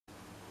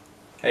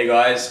Hey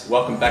guys,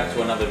 welcome back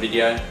to another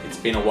video. It's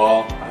been a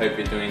while, I hope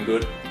you're doing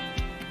good.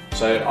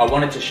 So I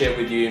wanted to share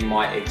with you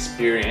my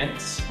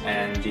experience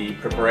and the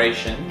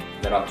preparation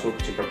that I took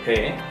to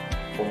prepare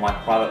for my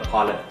private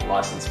pilot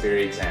license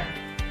theory exam.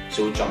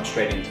 So we'll jump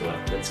straight into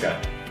it, let's go.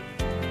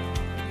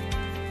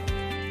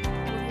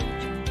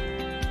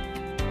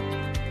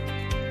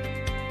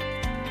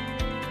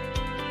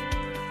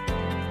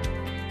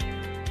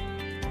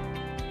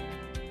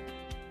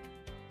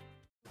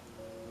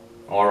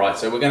 Alright,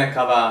 so we're going to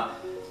cover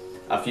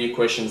a few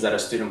questions that a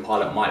student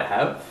pilot might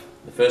have.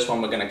 The first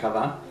one we're going to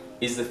cover,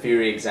 is the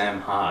theory exam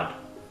hard?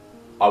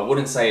 I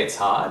wouldn't say it's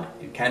hard.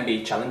 It can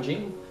be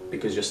challenging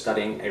because you're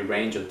studying a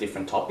range of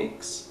different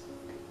topics.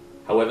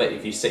 However,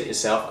 if you set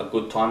yourself a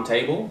good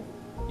timetable,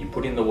 you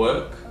put in the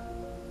work,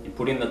 you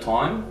put in the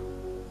time,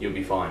 you'll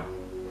be fine.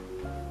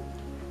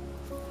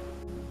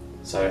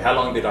 So how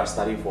long did I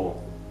study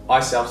for? I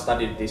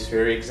self-studied this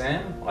theory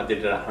exam. I did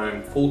it at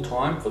home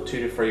full-time for 2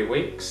 to 3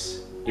 weeks.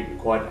 It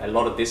required a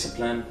lot of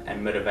discipline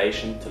and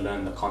motivation to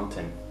learn the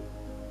content.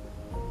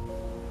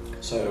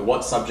 So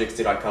what subjects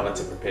did I cover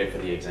to prepare for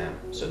the exam?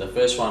 So the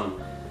first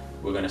one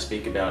we're going to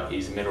speak about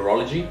is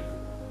meteorology.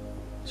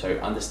 So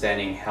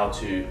understanding how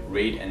to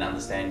read and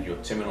understand your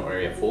terminal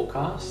area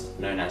forecast,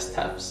 known as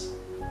TAPS,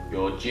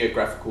 your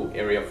geographical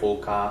area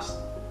forecast,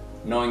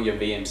 knowing your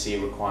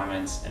VMC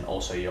requirements and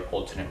also your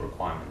alternate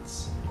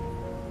requirements.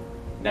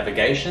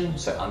 Navigation,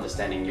 so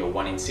understanding your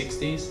 1 in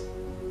 60s,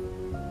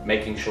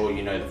 making sure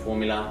you know the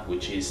formula,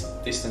 which is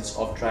distance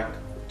off track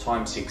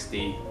times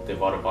 60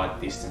 divided by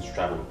distance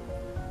traveled.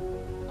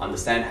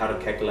 Understand how to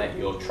calculate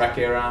your track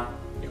error,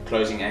 your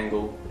closing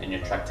angle, and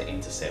your track to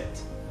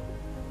intercept.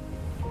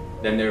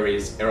 Then there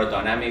is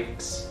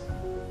aerodynamics,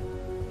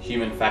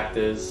 human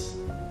factors,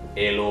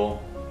 air law,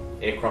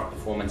 aircraft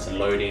performance and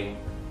loading,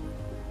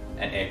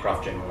 and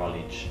aircraft general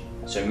knowledge.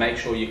 So make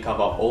sure you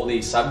cover all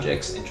these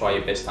subjects and try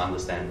your best to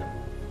understand them.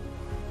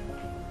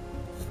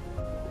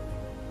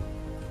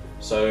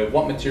 So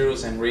what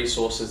materials and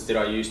resources did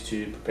I use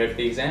to prepare for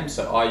the exam?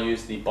 So I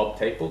used the Bob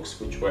TAIT books,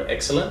 which were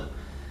excellent.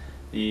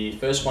 The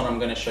first one I'm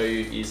going to show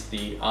you is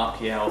the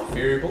RPL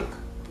theory book.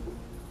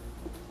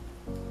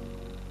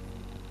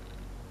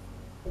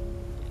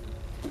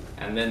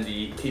 And then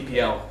the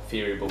PPL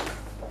theory book.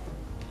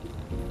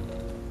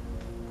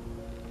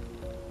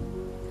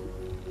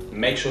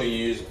 Make sure you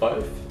use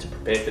both to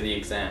prepare for the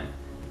exam.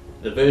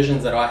 The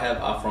versions that I have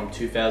are from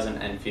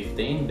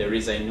 2015. There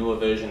is a newer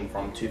version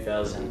from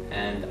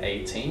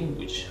 2018,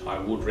 which I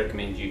would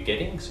recommend you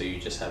getting, so you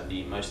just have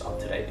the most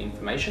up-to-date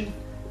information.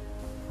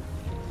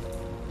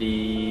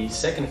 The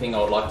second thing I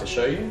would like to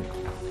show you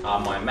are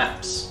my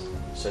maps.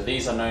 So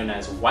these are known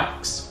as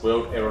WACS,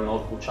 World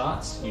Aeronautical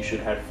Charts. You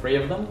should have 3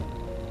 of them.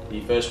 The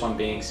first one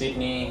being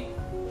Sydney,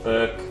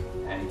 Perth,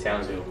 and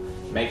Townsville.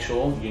 Make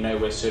sure you know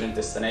where certain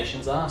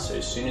destinations are, so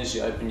as soon as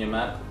you open your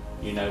map,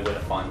 you know where to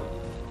find them.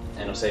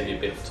 And it'll save you a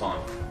bit of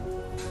time.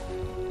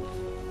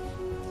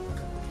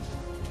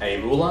 A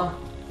ruler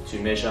to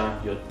measure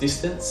your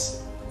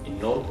distance in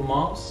nautical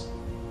miles,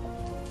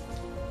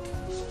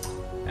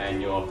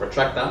 and your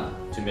protractor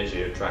to measure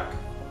your track.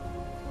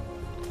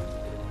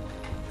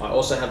 I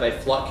also have a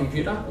flight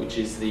computer, which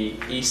is the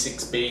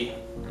E6B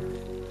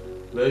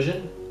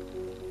version.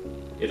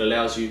 It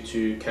allows you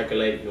to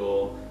calculate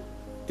your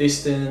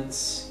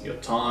distance, your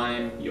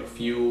time, your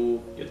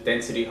fuel, your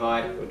density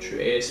height, your true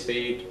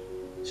airspeed.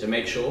 So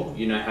make sure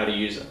you know how to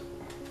use it.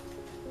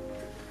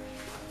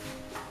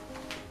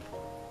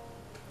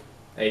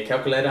 A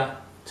calculator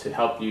to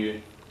help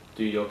you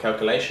do your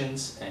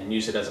calculations and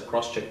use it as a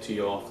cross-check to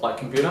your flight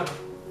computer.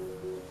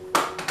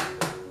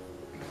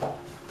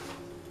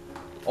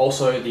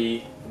 Also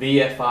the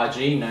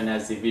VFRG, known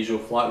as the Visual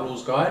Flight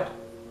Rules Guide.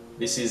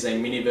 This is a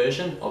mini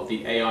version of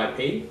the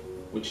AIP,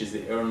 which is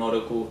the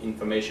Aeronautical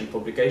Information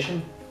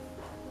Publication.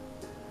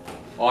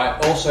 I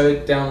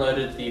also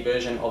downloaded the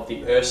version of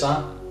the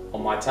ERSA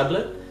on my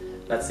tablet.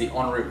 That's the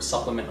En Route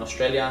Supplement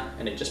Australia,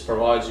 and it just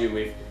provides you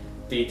with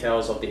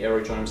details of the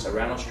aerodromes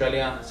around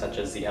Australia, such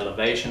as the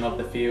elevation of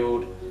the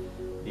field,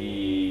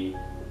 the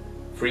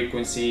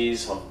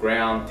frequencies of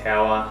ground,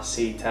 tower,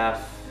 CTAF.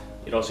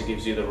 It also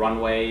gives you the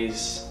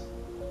runways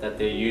that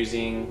they're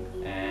using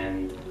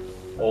and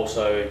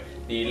also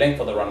the length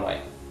of the runway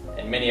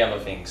and many other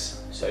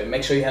things. So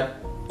make sure you have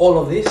all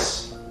of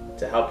this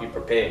to help you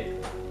prepare.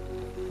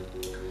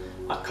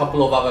 A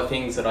couple of other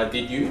things that I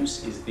did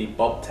use is the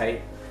Bob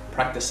TAIT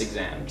practice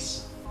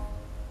exams.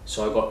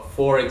 So I got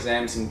 4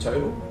 exams in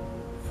total,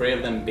 3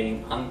 of them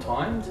being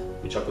untimed,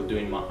 which I could do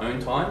in my own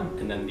time,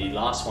 and then the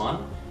last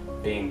one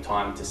being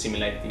timed to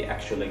simulate the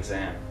actual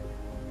exam.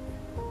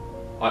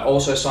 I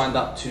also signed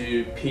up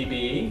to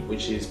PBE,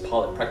 which is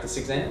pilot practice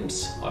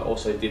exams. I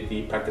also did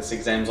the practice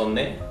exams on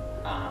there.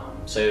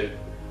 So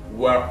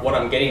what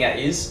I'm getting at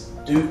is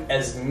do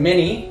as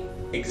many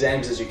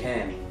exams as you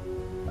can.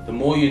 The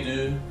more you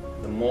do,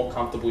 the more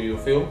comfortable you'll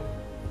feel,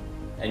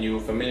 and you will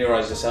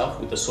familiarize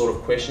yourself with the sort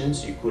of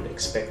questions you could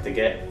expect to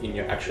get in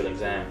your actual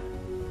exam.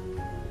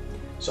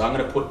 So I'm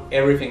going to put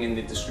everything in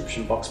the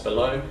description box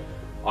below.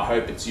 I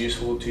hope it's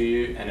useful to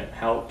you and it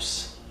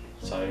helps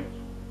So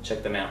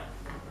check them out.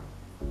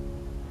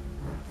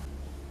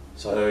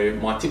 So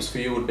my tips for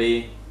you would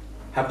be,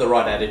 have the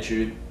right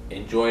attitude,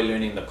 enjoy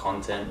learning the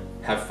content,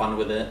 have fun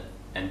with it,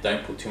 and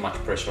don't put too much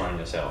pressure on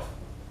yourself.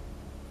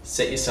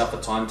 Set yourself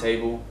a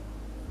timetable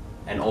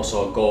and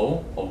also a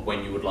goal of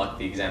when you would like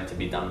the exam to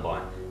be done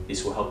by.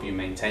 This will help you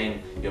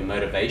maintain your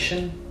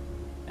motivation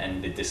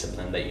and the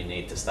discipline that you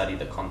need to study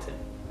the content.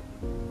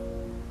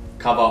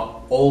 Cover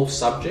all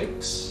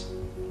subjects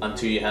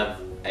until you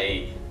have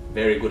a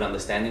very good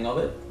understanding of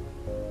it.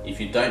 If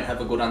you don't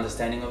have a good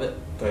understanding of it,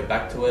 go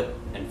back to it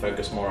and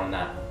focus more on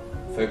that.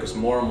 Focus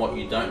more on what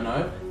you don't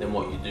know than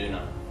what you do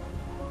know.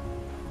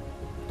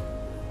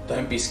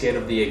 Don't be scared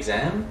of the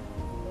exam,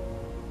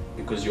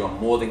 because you are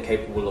more than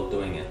capable of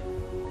doing it.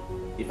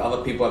 If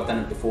other people have done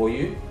it before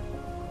you,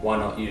 why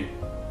not you?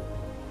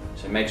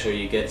 So make sure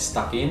you get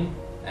stuck in,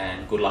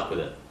 and good luck with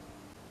it.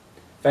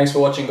 Thanks for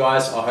watching,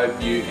 guys. I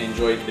hope you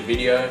enjoyed the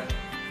video.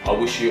 I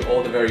wish you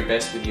all the very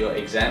best with your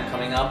exam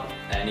coming up,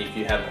 and if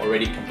you have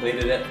already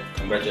completed it,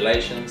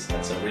 congratulations.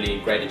 That's a really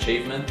great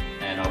achievement,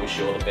 and I wish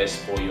you all the best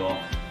for your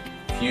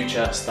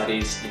future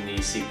studies in the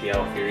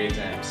CPL theory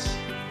exams.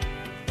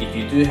 If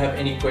you do have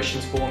any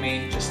questions for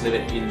me, just leave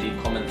it in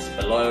the comments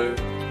below,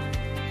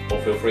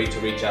 or feel free to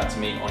reach out to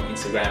me on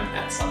Instagram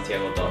at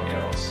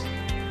santiago.eros.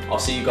 I'll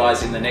see you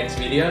guys in the next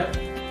video,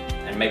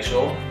 and make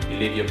sure you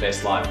live your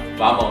best life.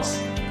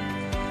 Vamos!